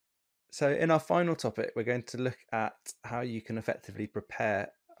So in our final topic, we're going to look at how you can effectively prepare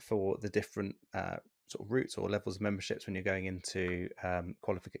for the different sort of routes or levels of memberships when you're going into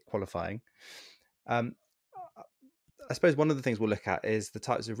qualifying. Um, I suppose one of the things we'll look at is the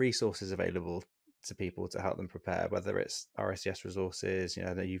types of resources available to people to help them prepare, whether it's RICS resources,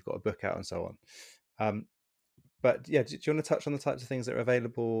 that you've got a book out and so on. But yeah, do you want to touch on the types of things that are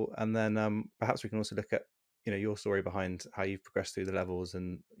available, and then perhaps we can also look at your story behind how you've progressed through the levels,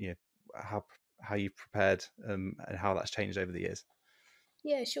 and how you've prepared, and how that's changed over the years.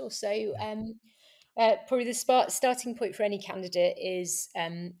 Yeah, sure. So probably the starting point for any candidate is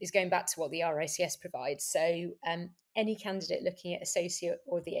going back to what the RICS provides. So any candidate looking at associate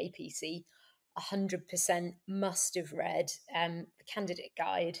or the APC, 100% must have read the candidate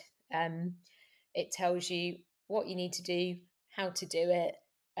guide. It tells you what you need to do, how to do it.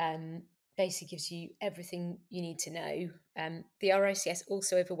 Basically gives you everything you need to know. The RICS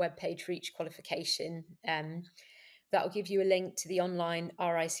also have a web page for each qualification. That will give you a link to the online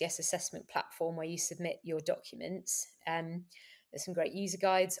RICS assessment platform where you submit your documents. There's some great user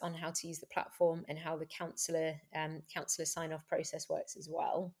guides on how to use the platform and how the counsellor sign-off process works as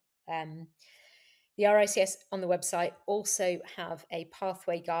well. The RICS on the website also have a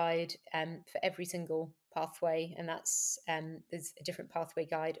pathway guide for every single pathway, and there's a different pathway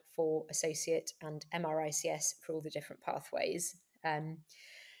guide for associate and MRICS for all the different pathways.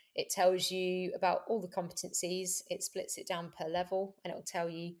 It tells you about all the competencies. It splits it down per level, and it will tell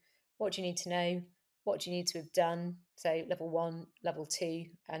you what do you need to know, what do you need to have done. So level 1, level 2,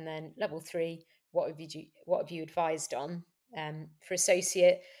 and then level 3. What have you advised on? For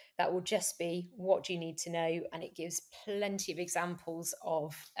associate, that will just be what do you need to know, and it gives plenty of examples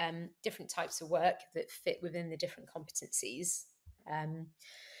of different types of work that fit within the different competencies.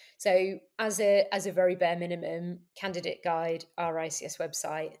 So as a very bare minimum, candidate guide, RICS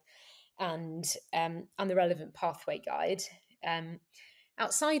website, and the relevant pathway guide.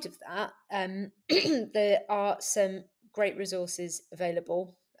 Outside of that, there are some great resources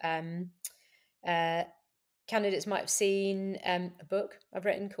available. Candidates might have seen a book I've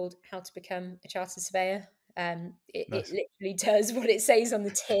written called How to Become a Chartered Surveyor. It Nice. literally does what it says on the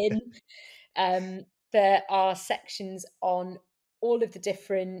tin. There are sections on all of the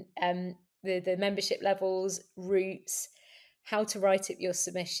different the membership levels, routes, how to write up your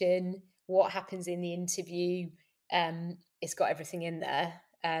submission, what happens in the interview. It's got everything in there.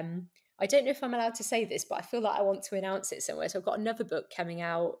 I don't know if I'm allowed to say this, but I feel like I want to announce it somewhere. So I've got another book coming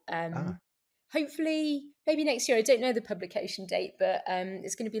out. Ah, Hopefully, maybe next year. I don't know the publication date, but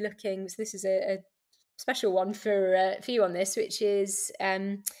it's going to be looking. So this is a special one for you on this, which is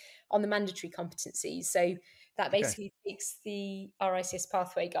on the mandatory competencies. So that okay, basically takes the RICS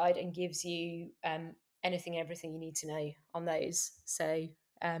pathway guide and gives you anything and everything you need to know on those. So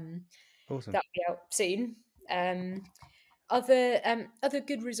awesome. that'll be out soon. Other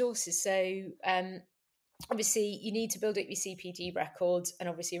good resources. So obviously you need to build up your CPD records and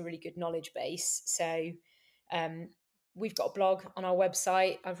obviously a really good knowledge base. So we've got a blog on our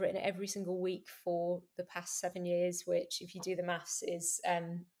website. I've written it every single week for the past 7 years, which if you do the maths is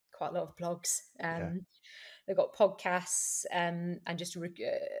quite a lot of blogs. Yeah, They've got podcasts and just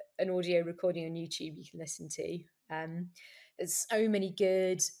an audio recording on YouTube you can listen to. There's so many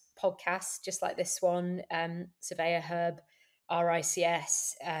good podcasts just like this one, Surveyor Hub,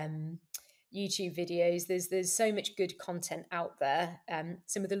 RICS, YouTube videos. There's so much good content out there.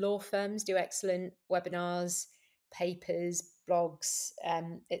 Some of the law firms do excellent webinars, papers, blogs,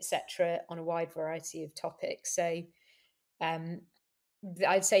 etc., on a wide variety of topics. So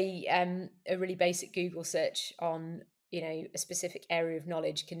I'd say a really basic Google search on a specific area of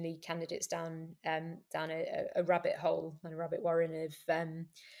knowledge can lead candidates down a rabbit hole and a rabbit warren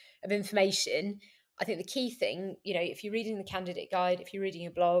of information. I think the key thing, if you're reading the candidate guide, if you're reading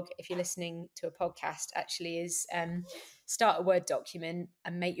a blog, if you're listening to a podcast, actually is start a Word document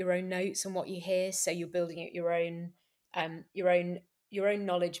and make your own notes on what you hear. So you're building out your own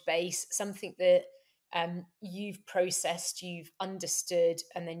knowledge base, something that you've processed, you've understood,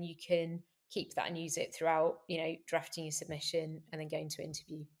 and then you can keep that and use it throughout, drafting your submission and then going to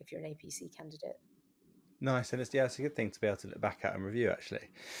interview if you're an APC candidate. nice, and it's a good thing to be able to look back at and review. Actually,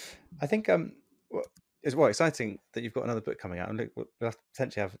 I think it's exciting that you've got another book coming out, and we'll have to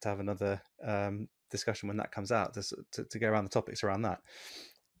potentially have another discussion when that comes out to go around the topics around that.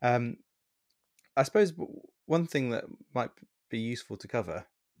 I suppose one thing that might be useful to cover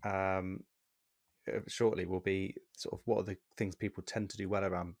shortly will be sort of what are the things people tend to do well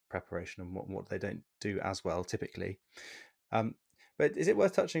around preparation, and what they don't do as well typically. But is it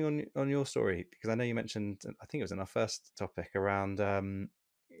worth touching on your story? Because I know you mentioned, I think it was in our first topic, around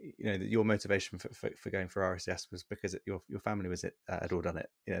your motivation for going for RICS was because your family had all done it,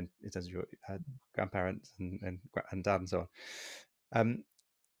 in terms of your grandparents and dad and so on.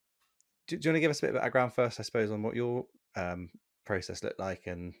 Do you want to give us a bit of background first, I suppose, on what your process looked like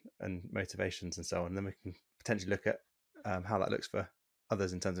and motivations and so on, and then we can potentially look at how that looks for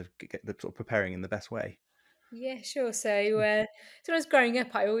others in terms of the sort of preparing in the best way. Yeah, sure. So when I was growing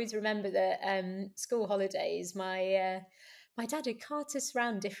up, I always remember that school holidays, my dad had carted us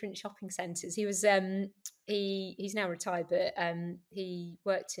around different shopping centres. He was he's now retired, but he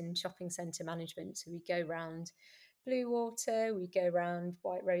worked in shopping centre management. So we'd go around Bluewater, we'd go around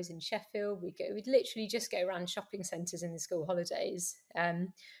White Rose in Sheffield. We'd literally just go around shopping centres in the school holidays.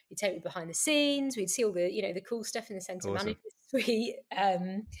 He'd take me behind the scenes. We'd see all the the cool stuff in the centre Awesome. management suite.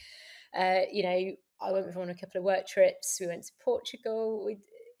 I went with him on a couple of work trips. We went to Portugal.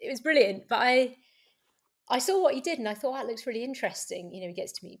 It was brilliant. But I saw what he did and I thought that looks really interesting. He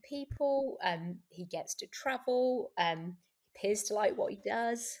gets to meet people. He gets to travel. He appears to like what he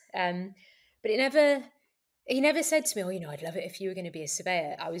does. But he never said to me, I'd love it if you were going to be a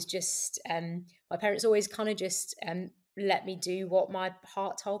surveyor. I was just, my parents always kind of just let me do what my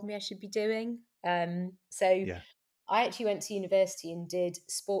heart told me I should be doing. So Yeah. I actually went to university and did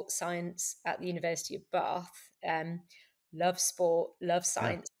sports science at the University of Bath. Love sport, love Yeah.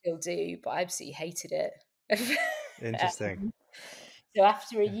 science, still do, but I absolutely hated it. Interesting. So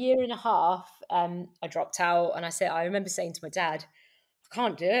after a Yeah. year and a half, I dropped out, and I remember saying to my dad, "I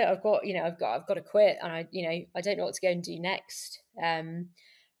can't do it. I've got to quit, and I don't know what to go and do next." And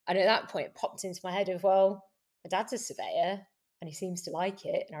at that point, it popped into my head of, well, my dad's a surveyor and he seems to like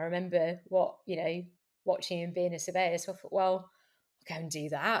it. And I remember watching him being a surveyor. So I thought, well, I'll go and do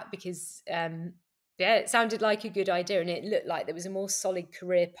that because, it sounded like a good idea. And it looked like there was a more solid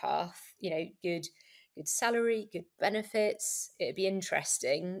career path, good salary, good benefits. It'd be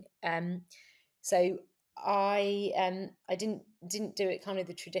interesting. So I didn't do it kind of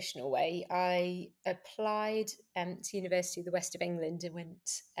the traditional way. I applied to University of the West of England and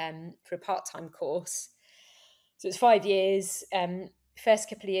went for a part-time course. So it's 5 years. First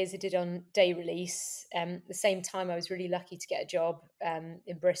couple of years I did on day release. The same time I was really lucky to get a job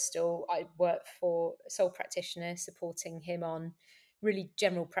in Bristol. I worked for a sole practitioner supporting him on really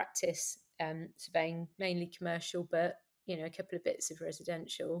general practice surveying, mainly commercial, but a couple of bits of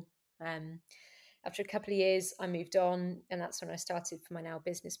residential. After a couple of years, I moved on, and that's when I started for my now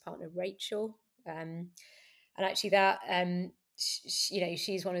business partner, Rachel. And actually,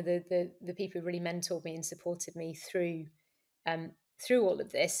 she's one of the people who really mentored me and supported me through all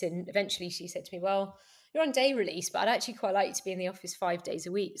of this. And eventually, she said to me, "Well, you're on day release, but I'd actually quite like you to be in the office 5 days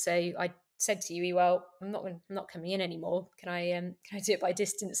a week." So I said to you, "Well, I'm not coming in anymore. Can I do it by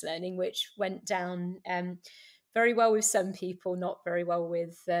distance learning?" Which went down very well with some people, not very well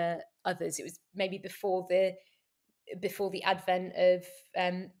with others. It was maybe before the advent of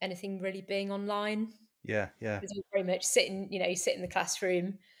anything really being online. Yeah. It was very much sit in the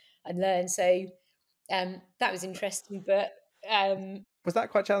classroom and learn. So that was interesting. But Was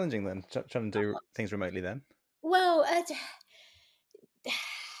that quite challenging then, trying to do things remotely then? well,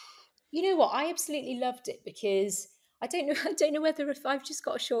 you know what? I absolutely loved it because I don't know. I don't know whether if I've just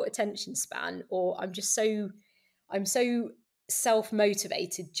got a short attention span or I'm so self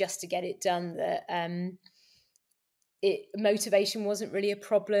motivated just to get it done that motivation wasn't really a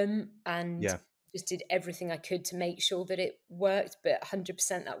problem, and Yeah. just did everything I could to make sure that it worked. But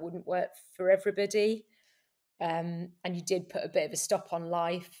 100% that wouldn't work for everybody. And you did put a bit of a stop on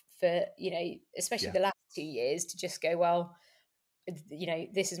life for especially Yeah. the last 2 years to just go, well,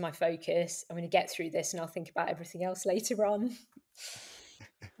 this is my focus. I'm going to get through this, and I'll think about everything else later on.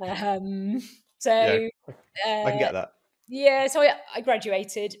 Um, Yeah. so I can uh, get that. yeah, so I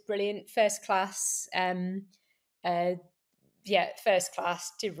graduated, brilliant, first class. Uh, first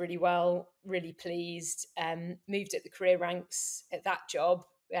class, did really well, really pleased. Moved at the career ranks at that job,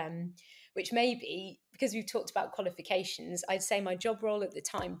 which maybe because we've talked about qualifications, I'd say my job role at the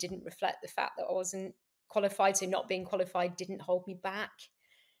time didn't reflect the fact that I wasn't qualified. So not being qualified didn't hold me back.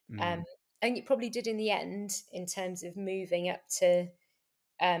 Mm. I think it probably did in the end in terms of moving up to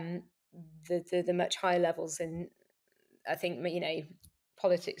um, the much higher levels. And I think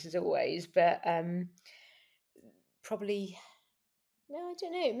politics as always, but probably no, I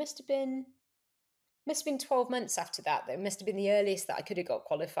don't know. It must have been 12 months after that, though. It must have been the earliest that I could have got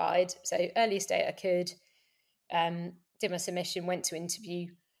qualified. So earliest date I could. Did my submission, went to interview,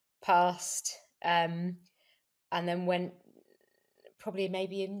 passed, and then went probably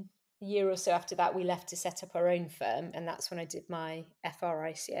maybe in a year or so after that, we left to set up our own firm, and that's when I did my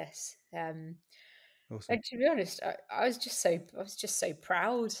FRICS. Awesome. And to be honest, I was just so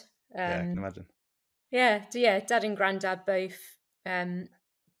proud. Yeah, I can Um, imagine. yeah, Dad and Granddad um,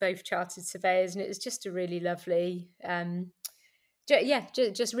 both chartered surveyors, and it was just a really lovely,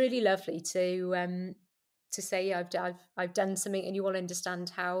 just really lovely to say, yeah, I've done something, and you all understand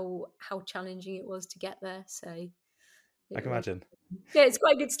how challenging it was to get there. So I it can was, imagine. yeah, it's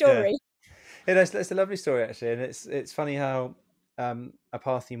quite a good Yeah. story. It's a lovely story actually, and it's funny how a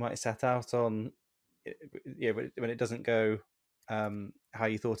path you might set out on, yeah, when it doesn't go how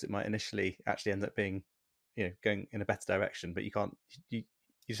you thought it might initially, actually end up being, going in a better direction. But you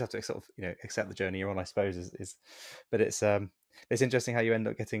just have to sort of accept the journey you're on, I suppose. But it's interesting how you end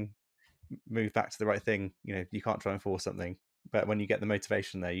up getting moved back to the right thing. You can't try and force something, but when you get the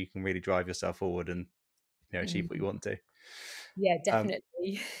motivation there, you can really drive yourself forward and achieve what you Mm, want to. yeah, Um,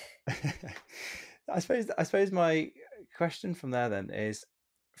 definitely. I suppose my question from there then is,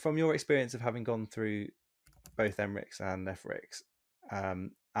 from your experience of having gone through both MRICS and FRICS,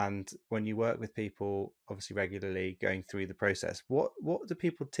 and when you work with people, obviously regularly going through the process, what do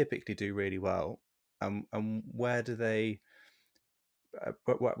people typically do really well, and where do they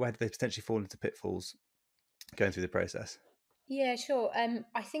potentially fall into pitfalls going through the process? Yeah, sure.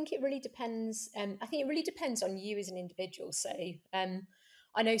 I think it really depends. I think it really depends on you as an individual. So,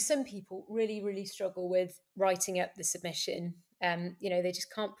 I know some people really, really struggle with writing up the submission. They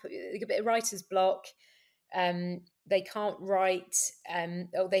just can't put, they get a bit of writer's block. They can't write,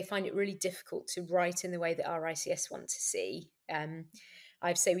 or they find it really difficult to write in the way that RICS want to see.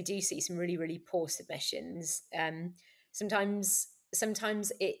 I'd say we do see some really, really poor submissions.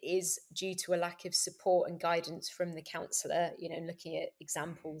 Sometimes it is due to a lack of support and guidance from the counsellor, looking at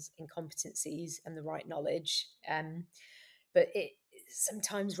examples and competencies and the right knowledge. But it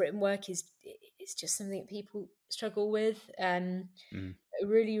sometimes written work is just something people struggle with. Mm. A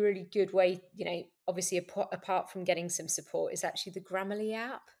really, really good way, obviously apart from getting some support, is actually the Grammarly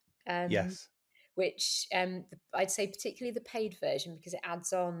app. Yes. Which I'd say particularly the paid version, because it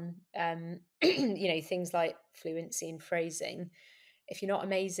adds on things like fluency and phrasing. If you're not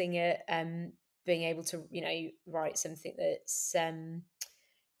amazing at being able to write something that's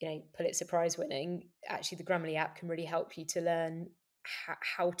Pulitzer Prize winning, actually the Grammarly app can really help you to learn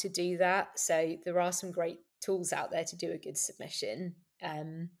how to do that. So there are some great tools out there to do a good submission.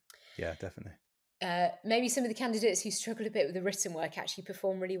 Yeah, definitely. Maybe some of the candidates who struggle a bit with the written work actually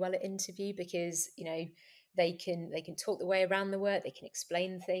perform really well at interview, because they can talk the way around the work, they can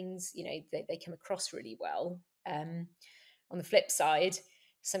explain things, they come across really well. On the flip side,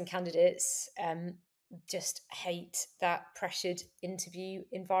 some candidates just hate that pressured interview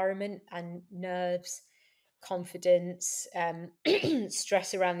environment, and nerves, confidence,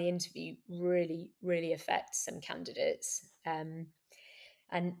 stress around the interview really, really affects some candidates. And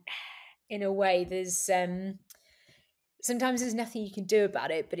in a way, there's sometimes there's nothing you can do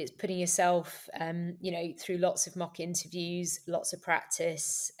about it, but it's putting yourself, through lots of mock interviews, lots of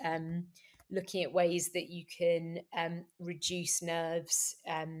practice, looking at ways that you can reduce nerves.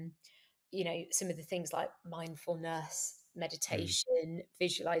 Some of the things like mindfulness, Mm. meditation,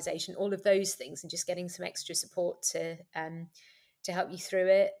 visualization, all of those things, and just getting some extra support to help you through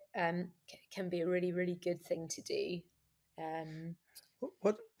it can be a really, really good thing to do. Um,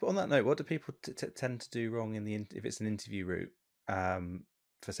 What on that note, what do people tend to do wrong if it's an interview route,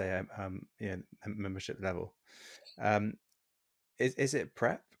 for say membership level? Um, is it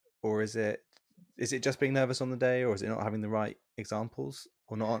prep, or is it just being nervous on the day, or is it not having the right examples,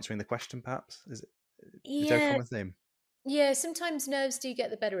 or not answering the question? Perhaps is there a yeah, common theme? Yeah, sometimes nerves do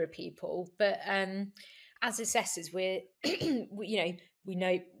get the better of people, but as assessors, we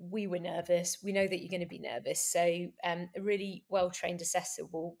know we were nervous. We know that you're going to be nervous, so a really well trained assessor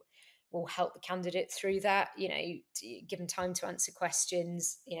will help the candidate through that. Give them time to answer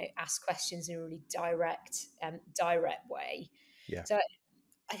questions. Ask questions in a really direct way. Yeah. So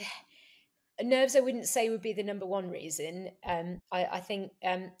I, nerves, I wouldn't say would be the number one reason. I think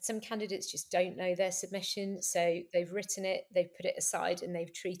some candidates just don't know their submission. So they've written it, they've put it aside, and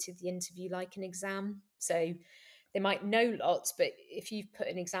they've treated the interview like an exam. So they might know lots, but if you've put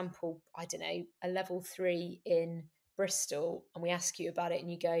an example, I don't know, a level 3 in Bristol, and we ask you about it and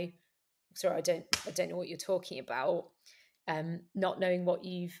you go, sorry, I don't know what you're talking about. Not knowing what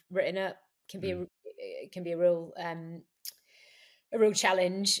you've written up can be Mm. a real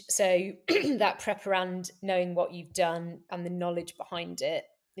challenge. So that prep around knowing what you've done and the knowledge behind it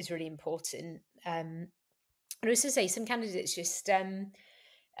is really important. And also say some candidates just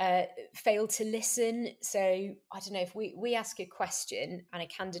uh, fail to listen. So I don't know, if we ask a question and a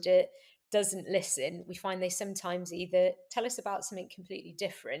candidate doesn't listen, we find they sometimes either tell us about something completely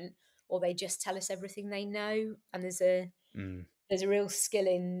different, or they just tell us everything they know. And there's a real skill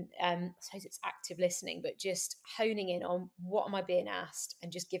in, I suppose it's active listening, but just honing in on what am I being asked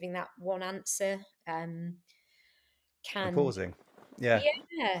and just giving that one answer. And Can pausing. Yeah.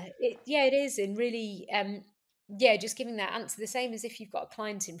 it is, and really, just giving that answer, the same as if you've got a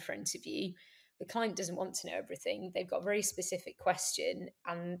client in front of you. The client doesn't want to know everything. They've got a very specific question,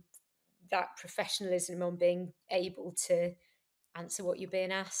 and that professionalism on being able to answer what you're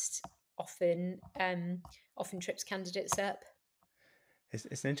being asked often trips candidates up.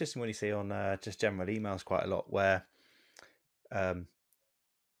 It's an interesting one you see on just general emails quite a lot, where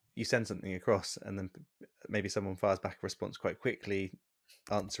you send something across and then maybe someone fires back a response quite quickly,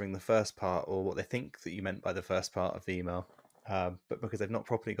 answering the first part or what they think that you meant by the first part of the email. But because they've not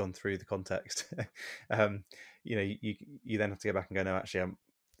properly gone through the context, you then have to go back and go, no, actually,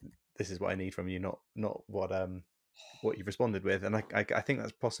 this is what I need from you, not what you've responded with. And I think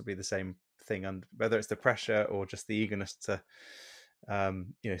that's possibly the same thing, and whether it's the pressure or just the eagerness to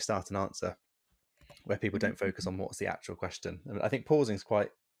start an answer, where people don't focus on what's the actual question. And I think pausing is quite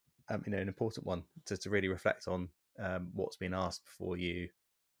an important one to really reflect on what's been asked before you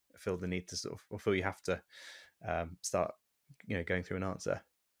feel the need to or feel you have to start going through an answer.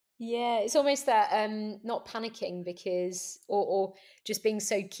 Yeah, it's almost that not panicking because or just being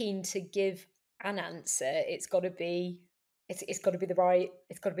so keen to give an answer. It's got to be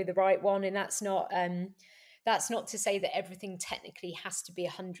the right one, and that's not to say that everything technically has to be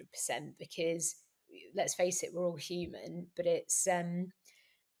 100%, because let's face it, we're all human. But it's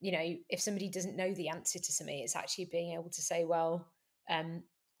if somebody doesn't know the answer to something, it's actually being able to say, well, um,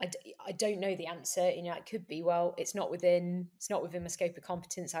 I don't know the answer. It could be, well, it's not within my scope of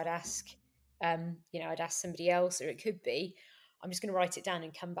competence. I'd ask, I'd ask somebody else, or it could be, I'm just going to write it down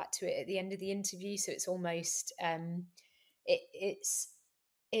and come back to it at the end of the interview. So it's almost, it's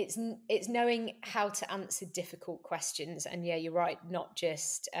knowing how to answer difficult questions. And yeah, you're right, not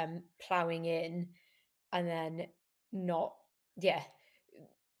just ploughing in and then not, yeah,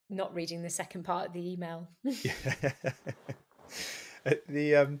 not reading the second part of the email.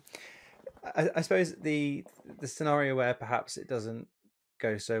 the I suppose the scenario where perhaps it doesn't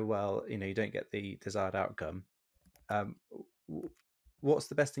go so well, you don't get the desired outcome. What's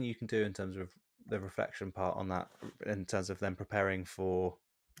the best thing you can do in terms of the reflection part on that, in terms of them preparing for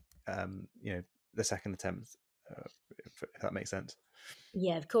the second attempt, if that makes sense?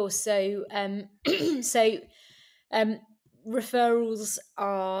 Yeah, of course. So referrals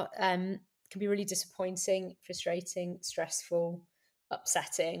are can be really disappointing, frustrating, stressful,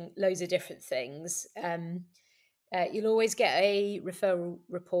 upsetting, loads of different things. You'll always get a referral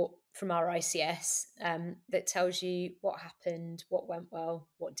report from our ICS that tells you what happened, what went well,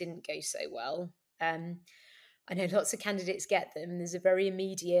 what didn't go so well. I know lots of candidates get them. There's a very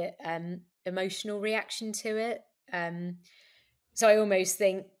immediate emotional reaction to it. So I almost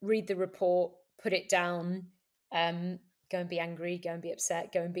think, read the report, put it down, go and be angry, go and be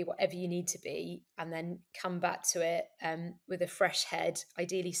upset, go and be whatever you need to be, and then come back to it with a fresh head.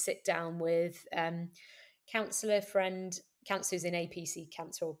 Ideally, sit down with counsellor, friend, counsellors in APC,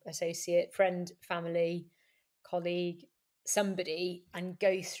 counsellor, associate, friend, family, colleague, somebody, and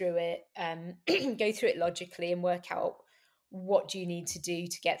go through it, go through it logically, and work out what do you need to do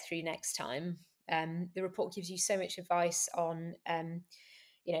to get through next time. The report gives you so much advice on,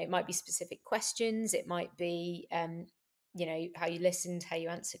 it might be specific questions, it might be, how you listened, how you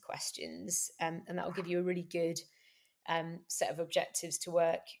answer questions, and that will give you a really good set of objectives to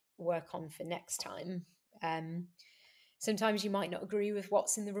work on for next time. Sometimes you might not agree with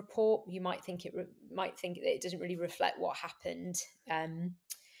what's in the report. You might think that it doesn't really reflect what happened. I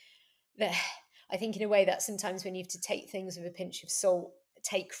think in a way that sometimes when you have to take things with a pinch of salt,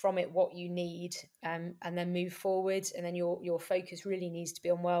 take from it what you need, and then move forward. And then your focus really needs to be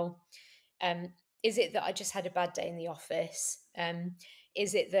on, well, is it that I just had a bad day in the office?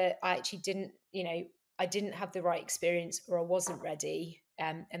 Is it that I actually I didn't have the right experience, or I wasn't ready?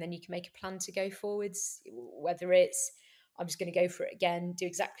 And then you can make a plan to go forwards, whether it's, I'm just going to go for it again, do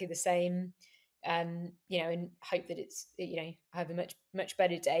exactly the same, and hope that it's, I have a much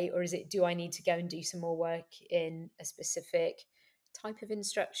better day, or is it, do I need to go and do some more work in a specific type of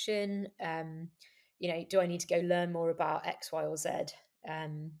instruction? Do I need to go learn more about X, Y, or Z?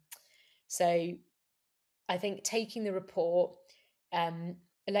 So I think taking the report,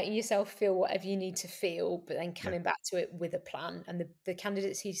 letting yourself feel whatever you need to feel, but then coming back to it with a plan. And the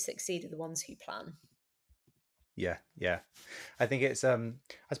candidates who succeed are the ones who plan. Yeah. I think it's I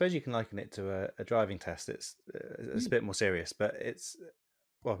suppose you can liken it to a driving test. It's a bit more serious, but it's,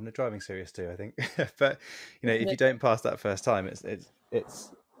 well, the driving serious too, I think. But if you don't pass that first time, it's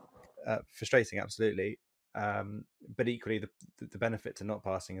frustrating, absolutely. But equally, the benefit to not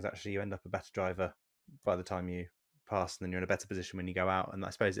passing is actually you end up a better driver by the time you pass, and then you're in a better position when you go out. And I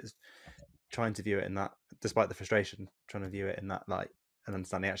suppose it's trying to view it in that, despite the frustration, trying to view it in that light and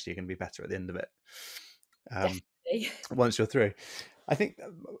understanding actually you're going to be better at the end of it. Definitely. Once you're through. I think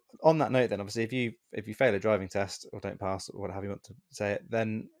on that note, then obviously if you fail a driving test or don't pass or whatever you want to say it,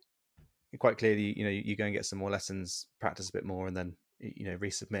 then quite clearly, you go and get some more lessons, practice a bit more, and then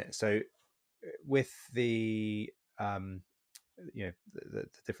resubmit. So with the the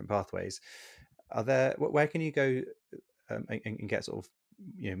different pathways, are there, where can you go and get sort of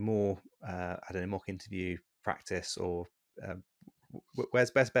more I don't know, mock interview practice, or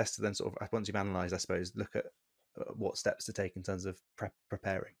where's best to then sort of, once you've analysed, I suppose, look at what steps to take in terms of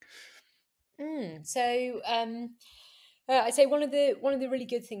preparing? So I'd say one of the really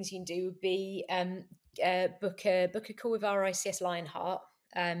good things you can do would be book a call with RICS Lionheart.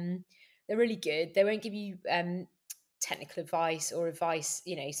 They're really good. They won't give you technical advice or advice,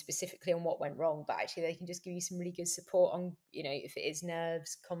 specifically on what went wrong, but actually they can just give you some really good support on, if it is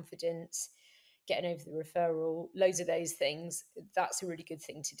nerves, confidence, getting over the referral, loads of those things. That's a really good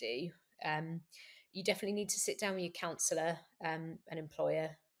thing to do. You definitely need to sit down with your counsellor, an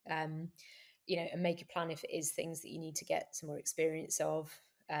employer, and make a plan if it is things that you need to get some more experience of.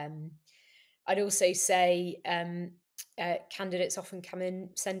 I'd also say candidates often come in,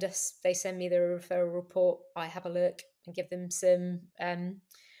 they send me their referral report. I have a look and give them some,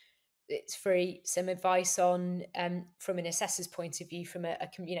 it's free, some advice on, from an assessor's point of view, from a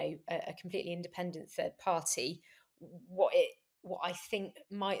completely independent third party, what I think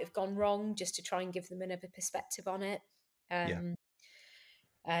might have gone wrong, just to try and give them another perspective on it.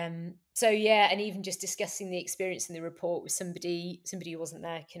 So yeah, and even just discussing the experience in the report with somebody who wasn't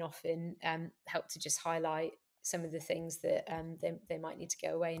there can often help to just highlight some of the things that they might need to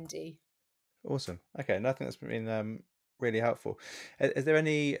go away and do. Awesome. Okay, and I think that's been really helpful. Is there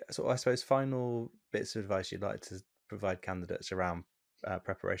any sort of, I suppose, final bits of advice you'd like to provide candidates around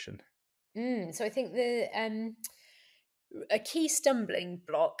preparation? So I think a key stumbling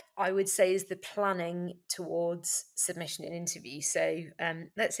block, I would say, is the planning towards submission and interview. So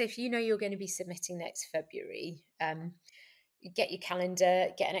let's say if you're going to be submitting next February, get your calendar,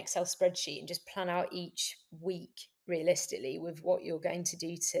 get an Excel spreadsheet, and just plan out each week realistically with what you're going to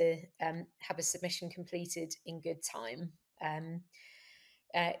do to have a submission completed in good time.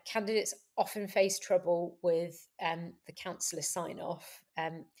 Candidates often face trouble with the counsellor sign-off.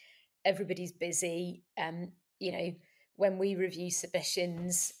 Everybody's busy. When we review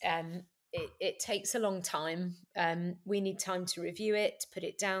submissions, it takes a long time. We need time to review it, to put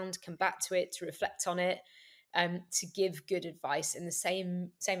it down, to come back to it, to reflect on it, to give good advice. And the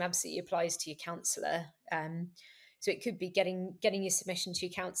same absolutely applies to your counsellor. So it could be getting your submission to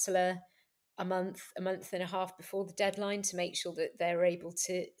your counsellor a month and a half before the deadline to make sure that they're able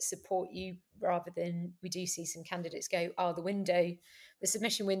to support you, rather than, we do see some candidates go, the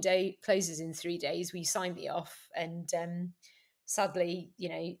submission window closes in 3 days, will you sign me off? And sadly,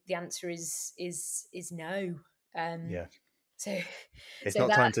 the answer is no. So it's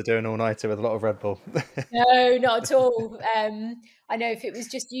not time to do an all-nighter with a lot of Red Bull. No, not at all. I know if it was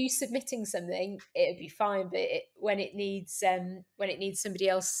just you submitting something, it'd be fine. But when it needs somebody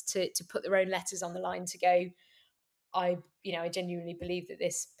else to put their own letters on the line to go, I genuinely believe that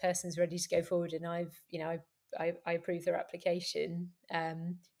this person's ready to go forward, and I approve their application.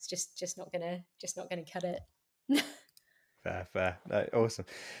 It's just not gonna cut it. Fair. No, awesome.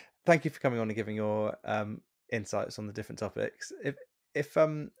 Thank you for coming on and giving your insights on the different topics. If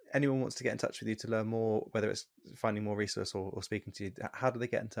anyone wants to get in touch with you to learn more, whether it's finding more resource or speaking to you, how do they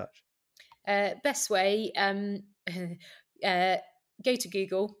get in touch? Best way, go to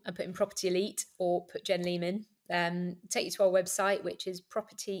Google and put in Property Elite, or put Jen Lemen. Take you to our website, which is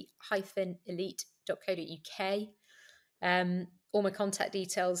property-elite.co.uk. All my contact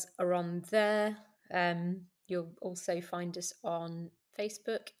details are on there. You'll also find us on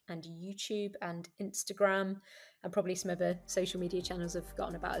Facebook and YouTube and Instagram, and probably some other social media channels I've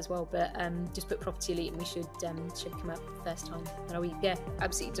forgotten about as well. But just put Property Elite and we should come up first time. And I'll be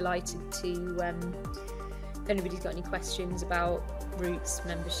absolutely delighted to, if anybody's got any questions about routes,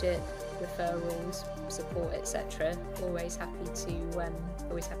 membership, referrals, support, etc., always happy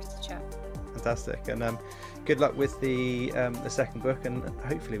to chat. Fantastic. And good luck with the second book, and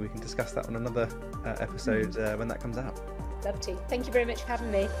hopefully we can discuss that on another episode when that comes out. Love to. Thank you very much for having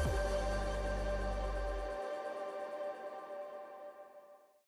me.